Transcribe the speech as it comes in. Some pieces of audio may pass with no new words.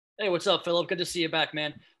Hey, what's up, Phillip? Good to see you back,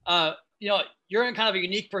 man. You're in kind of a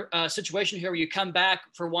unique situation here where you come back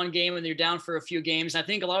for one game and you're down for a few games. I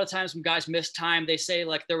think a lot of times when guys miss time, they say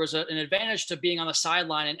like there was an advantage to being on the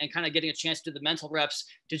sideline and kind of getting a chance to do the mental reps.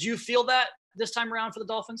 Did you feel that this time around for the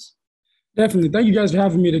Dolphins? Definitely. Thank you guys for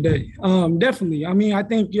having me today. Definitely. I mean, I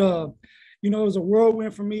think, it was a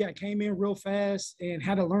whirlwind for me. I came in real fast and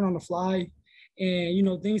had to learn on the fly.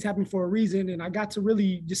 And, things happen for a reason. And I got to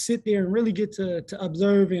really just sit there and really get to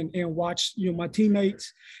observe and watch, my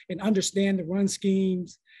teammates and understand the run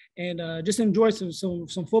schemes and just enjoy some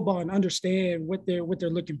football and understand what they're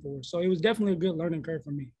looking for. So it was definitely a good learning curve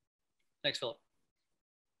for me. Thanks, Phillip.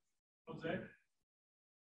 Jose?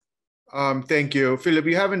 Thank you. Phillip,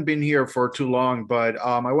 you haven't been here for too long, but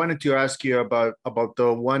I wanted to ask you about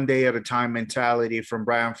the one day at a time mentality from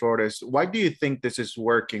Brian Flores. Why do you think this is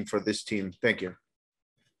working for this team? Thank you.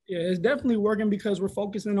 Yeah, it's definitely working because we're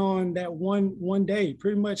focusing on that one day.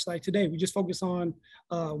 Pretty much like today, we just focus on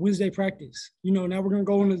Wednesday practice. Now we're going to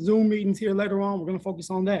go into Zoom meetings here later on. We're going to focus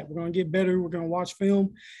on that. We're going to get better. We're going to watch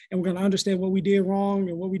film, and we're going to understand what we did wrong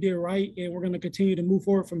and what we did right, and we're going to continue to move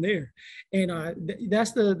forward from there. And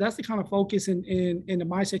that's the kind of focus and the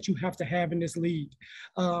mindset you have to have in this league,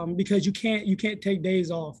 because you can't take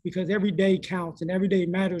days off, because every day counts and every day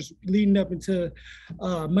matters leading up into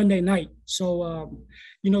Monday night. So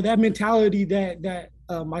that mentality that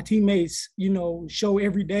my teammates, show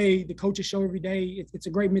every day, the coaches show every day, it's a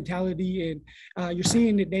great mentality, and you're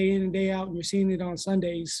seeing it day in and day out, and you're seeing it on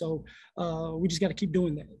Sundays. So we just got to keep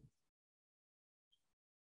doing that.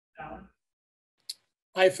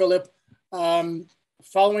 Hi, Phillip.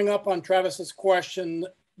 Following up on Travis's question,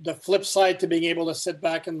 the flip side to being able to sit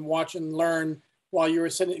back and watch and learn while you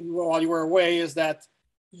were away is that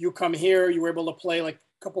you come here, you were able to play like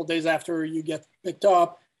a couple of days after you get picked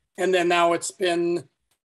up. And then now it's been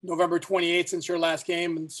November 28th since your last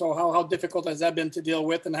game. And so how difficult has that been to deal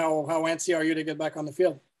with, and how antsy are you to get back on the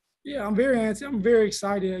field? Yeah, I'm very antsy. I'm very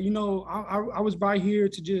excited. I was by here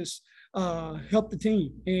to just help the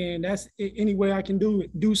team, and that's any way I can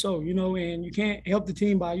do so, and you can't help the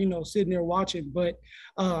team by, sitting there watching, but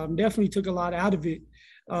definitely took a lot out of it.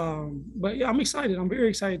 But yeah, I'm excited. I'm very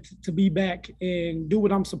excited to be back and do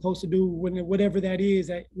what I'm supposed to do whatever that is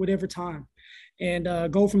at whatever time, and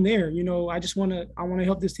go from there. I want to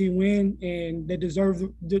help this team win, and they deserve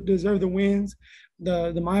the wins.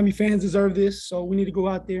 The Miami fans deserve this, so we need to go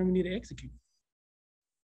out there and we need to execute.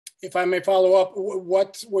 If I may follow up,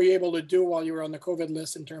 what were you able to do while you were on the COVID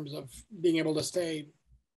list in terms of being able to stay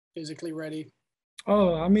physically ready?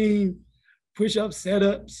 Oh, I mean, push-ups,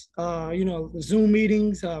 setups, the Zoom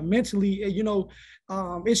meetings, mentally,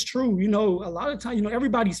 it's true. A lot of times,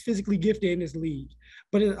 everybody's physically gifted in this league,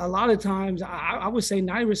 but a lot of times I would say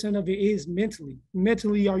 90% of it is mentally.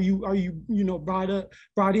 Mentally, are you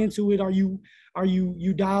brought into it? Are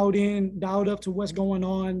you dialed up to what's going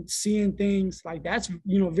on, seeing things like that's,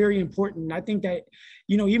 very important. And I think that,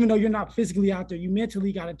 even though you're not physically out there, you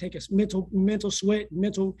mentally got to take a mental sweat,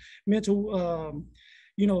 mental,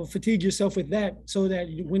 fatigue yourself with that, so that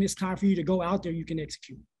when it's time for you to go out there, you can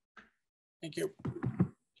execute. Thank you.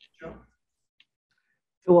 Joe?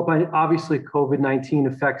 Phillip, obviously COVID-19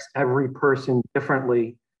 affects every person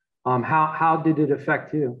differently. How did it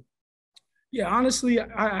affect you? Yeah, honestly,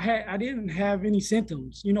 I didn't have any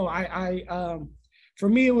symptoms. For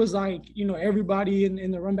me, it was like, everybody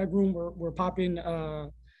in the runback room were popping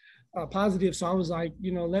positive. So I was like,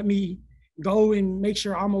 let me go and make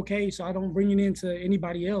sure I'm okay, so I don't bring it into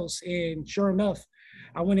anybody else. And sure enough,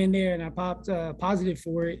 I went in there and I popped positive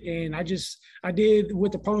for it. And I did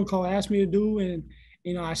what the protocol asked me to do. And,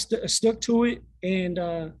 I stuck to it. And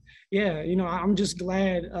I'm just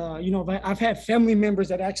glad, I've had family members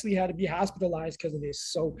that actually had to be hospitalized because of this.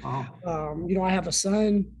 So, I have a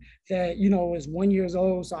son that, is 1 year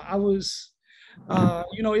old. So I was,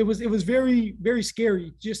 it was very, very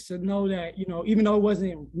scary just to know that, even though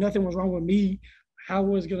nothing was wrong with me, how it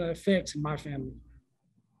was going to affect my family.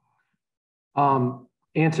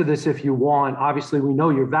 Answer this if you want. Obviously, we know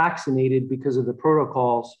you're vaccinated because of the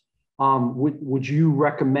protocols. Would you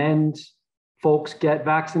recommend folks get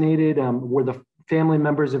vaccinated? Were the family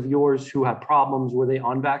members of yours who had problems, were they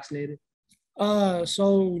unvaccinated?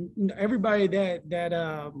 So everybody that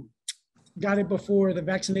got it before the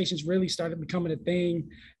vaccinations really started becoming a thing,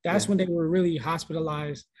 that's when they were really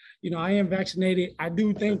hospitalized. I am vaccinated. I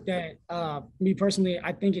do think that me personally,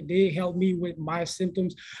 I think it did help me with my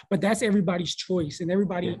symptoms, but that's everybody's choice, and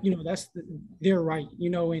everybody, that's their right,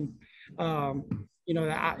 and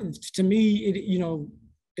to me,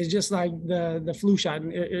 it's just like the flu shot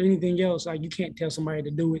or anything else. Like, you can't tell somebody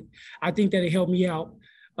to do it. I think that it helped me out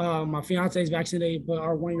My fiance is vaccinated, but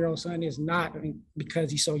our 1-year-old son is not because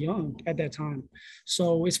he's so young at that time.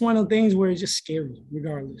 So it's one of the things where it's just scary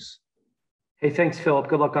regardless. Hey, thanks, Phillip.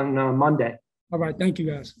 Good luck on Monday. All right. Thank you,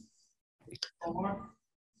 guys.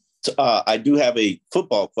 I do have a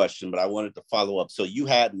football question, but I wanted to follow up. So you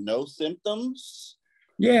had no symptoms?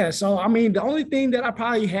 Yeah. So, I mean, the only thing that I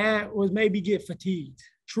probably had was maybe get fatigued,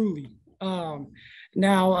 truly.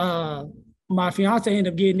 Now, my fiance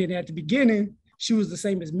ended up getting it at the beginning. She was the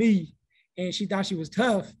same as me, and she thought she was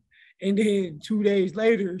tough. And then 2 days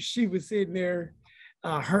later, she was sitting there,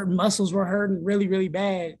 her muscles were hurting really, really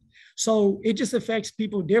bad. So it just affects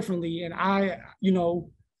people differently. And I,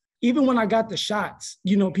 even when I got the shots,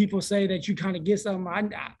 people say that you kind of get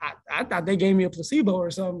something. I thought they gave me a placebo or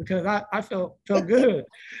something because I felt good.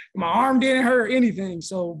 My arm didn't hurt anything.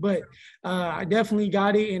 So, but I definitely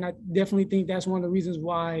got it. And I definitely think that's one of the reasons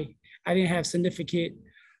why I didn't have significant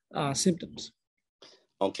symptoms.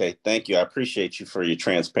 Okay, thank you. I appreciate you for your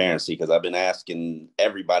transparency because I've been asking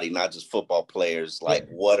everybody, not just football players, like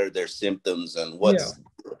what are their symptoms and what's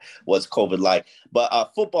COVID like. But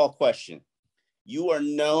a football question. You are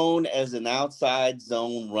known as an outside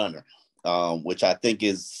zone runner, which I think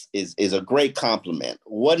is a great compliment.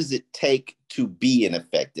 What does it take to be an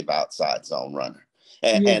effective outside zone runner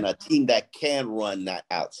and a team that can run that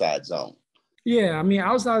outside zone? Yeah, I mean,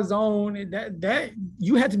 outside zone, that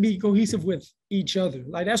you have to be cohesive with each other.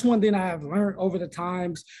 Like that's one thing I have learned over the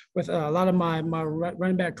times with a lot of my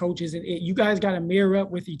running back coaches. And you guys got to mirror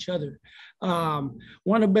up with each other. One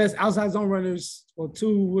of the best outside zone runners, or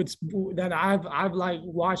two, that I've like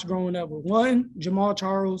watched growing up with one, Jamal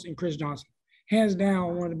Charles and Chris Johnson, hands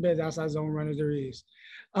down one of the best outside zone runners there is.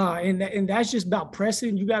 And that's just about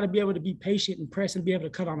pressing. You got to be able to be patient and press and be able to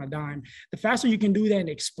cut on a dime. The faster you can do that and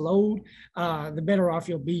explode, the better off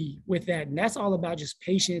you'll be with that. And that's all about just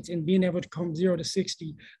patience and being able to come 0 to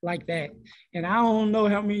 60 like that. And I don't know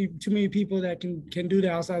too many people that can do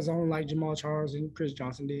the outside zone like Jamal Charles and Chris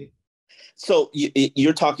Johnson did. So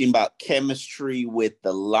you're talking about chemistry with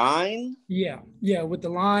the line? Yeah, with the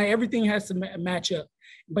line. Everything has to match up.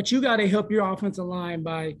 But you got to help your offensive line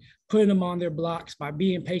by putting them on their blocks, by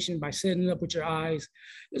being patient, by setting it up with your eyes.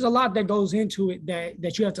 There's a lot that goes into it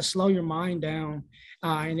that you have to slow your mind down.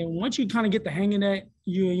 And then once you kind of get the hang of that,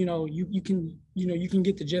 you can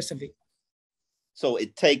get the gist of it. So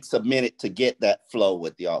it takes a minute to get that flow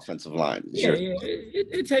with the offensive line. Yeah.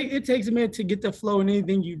 It takes a minute to get the flow in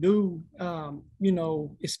anything you do.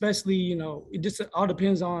 Especially, it just all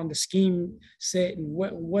depends on the scheme set and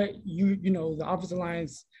what the offensive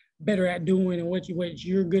line's better at doing and what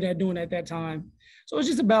you're good at doing at that time. So it's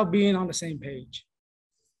just about being on the same page.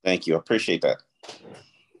 Thank you. I appreciate that.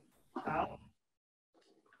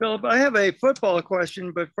 Phillip, I have a football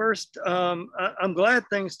question, but first, I'm glad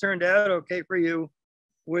things turned out okay for you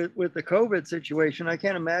with the COVID situation. I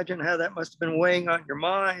can't imagine how that must have been weighing on your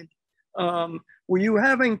mind. Were you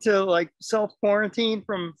having to self-quarantine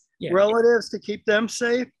from relatives to keep them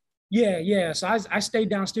safe? Yeah. So I stayed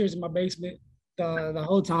downstairs in my basement the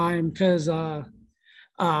whole time because at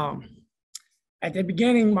the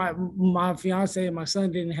beginning, my fiance and my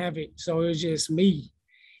son didn't have it. So it was just me.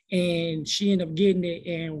 And she ended up getting it,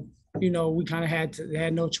 and we kind of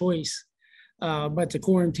had no choice but to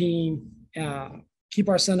quarantine, keep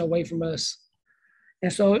our son away from us.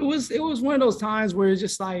 And so it was one of those times where it's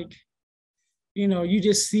just like, you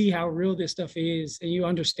just see how real this stuff is, and you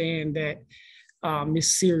understand that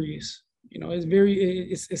it's serious.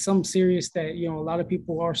 It's something serious that a lot of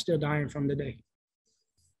people are still dying from today.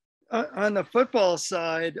 On the football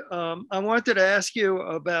side, I wanted to ask you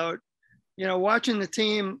about. Watching the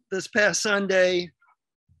team this past Sunday,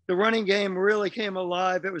 the running game really came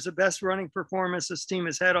alive. It was the best running performance this team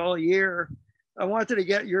has had all year. I wanted to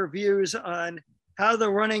get your views on how the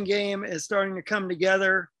running game is starting to come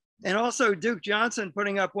together. And also Duke Johnson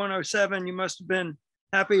putting up 107. You must have been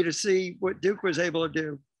happy to see what Duke was able to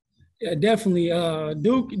do. Yeah, definitely.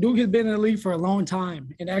 Duke has been in the league for a long time.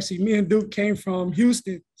 And actually, me and Duke came from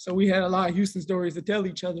Houston. So we had a lot of Houston stories to tell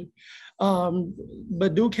each other.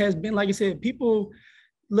 But Duke has been, like I said, people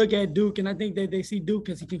look at Duke and I think that they see Duke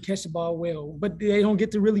because he can catch the ball well, but they don't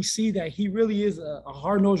get to really see that he really is a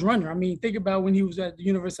hard-nosed runner. I mean, think about when he was at the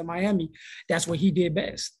University of Miami, that's what he did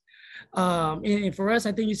best. And for us,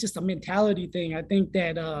 I think it's just a mentality thing. I think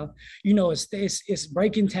that it's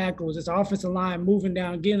breaking tackles, it's offensive line moving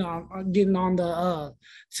down, getting on the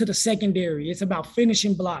to the secondary. It's about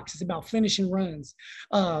finishing blocks. It's about finishing runs.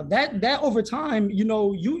 That over time,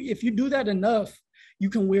 if you do that enough, you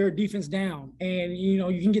can wear a defense down, and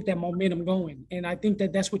you can get that momentum going. And I think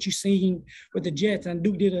that that's what you're seeing with the Jets. And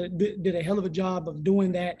Duke did a hell of a job of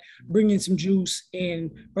doing that, bringing some juice and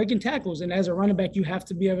breaking tackles. And as a running back, you have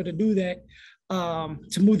to be able to do that.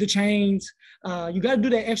 To move the chains, you got to do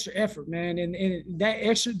that extra effort, man. And that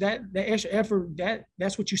extra effort,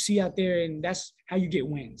 that's what you see out there, and that's how you get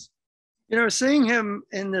wins. Seeing him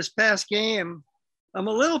in this past game, I'm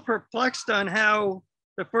a little perplexed on how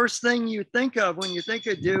the first thing you think of when you think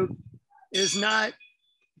of Duke is not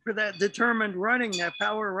for that determined running, that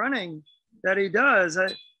power running that he does.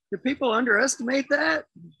 Do people underestimate that?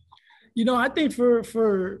 I think for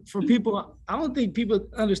people, I don't think people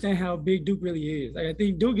understand how big Duke really is. Like, I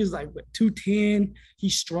think Duke is like 210.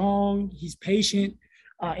 He's strong, he's patient,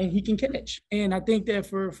 and he can catch. And I think that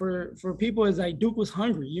for people, it's like Duke was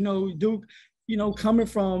hungry. Duke, coming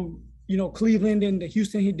from Cleveland and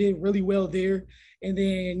Houston, he did really well there. And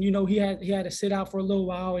then he had to sit out for a little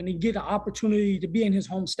while and then get an opportunity to be in his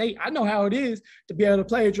home state. I know how it is to be able to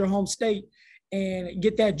play at your home state and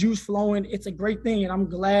get that juice flowing. It's a great thing. And I'm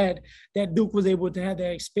glad that Duke was able to have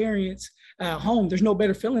that experience at home. There's no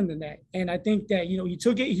better feeling than that. And I think that, he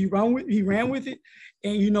took it, he ran with it.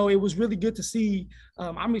 And, it was really good to see.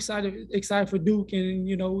 I'm excited for Duke. And,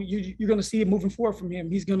 you're going to see it moving forward from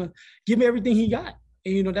him. He's going to give me everything he got.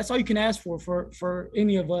 And, that's all you can ask for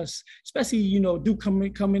any of us, especially, Duke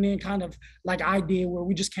coming in kind of like I did, where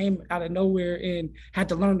we just came out of nowhere and had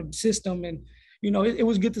to learn the system. And, it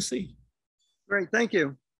was good to see. Great, thank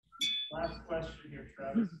you. Last question here,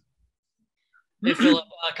 Travis. Hey, Phillip,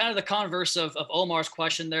 kind of the converse of Omar's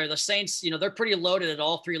question there. The Saints, they're pretty loaded at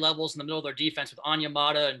all three levels in the middle of their defense with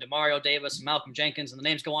Onyemata and Demario Davis and Malcolm Jenkins, and the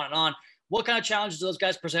names go on and on. What kind of challenges do those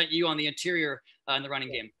guys present you on the interior in the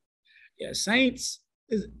running game? Yeah, Saints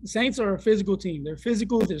are a physical team. They're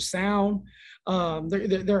physical, they're sound,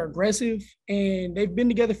 they're aggressive, and they've been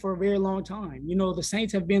together for a very long time. The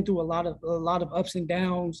Saints have been through a lot of ups and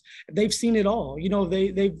downs. They've seen it all.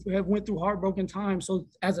 They have went through heartbroken times. So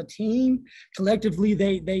as a team, collectively,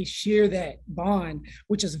 they share that bond,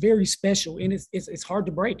 which is very special, and it's hard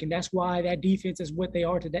to break. And that's why that defense is what they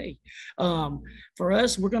are today. For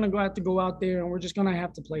us, we're gonna have to go out there and we're just gonna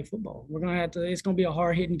have to play football. It's gonna be a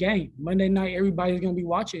hard hitting game. Monday night, everybody's gonna be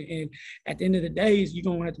watching, and at the end of the day, you're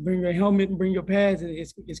gonna have to bring your helmet and bring your pads, and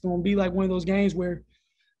it's gonna be like one of those games where,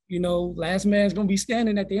 last man's gonna be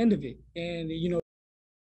standing at the end of it, and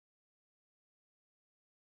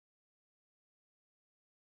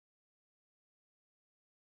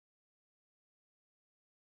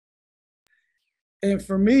And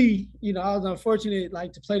for me, I was unfortunate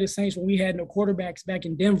to play the Saints when we had no quarterbacks back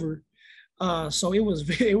in Denver, so it was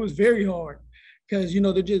very hard. Because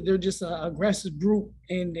they're just an aggressive group,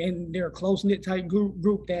 and they're a close knit type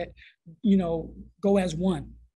group that go as one.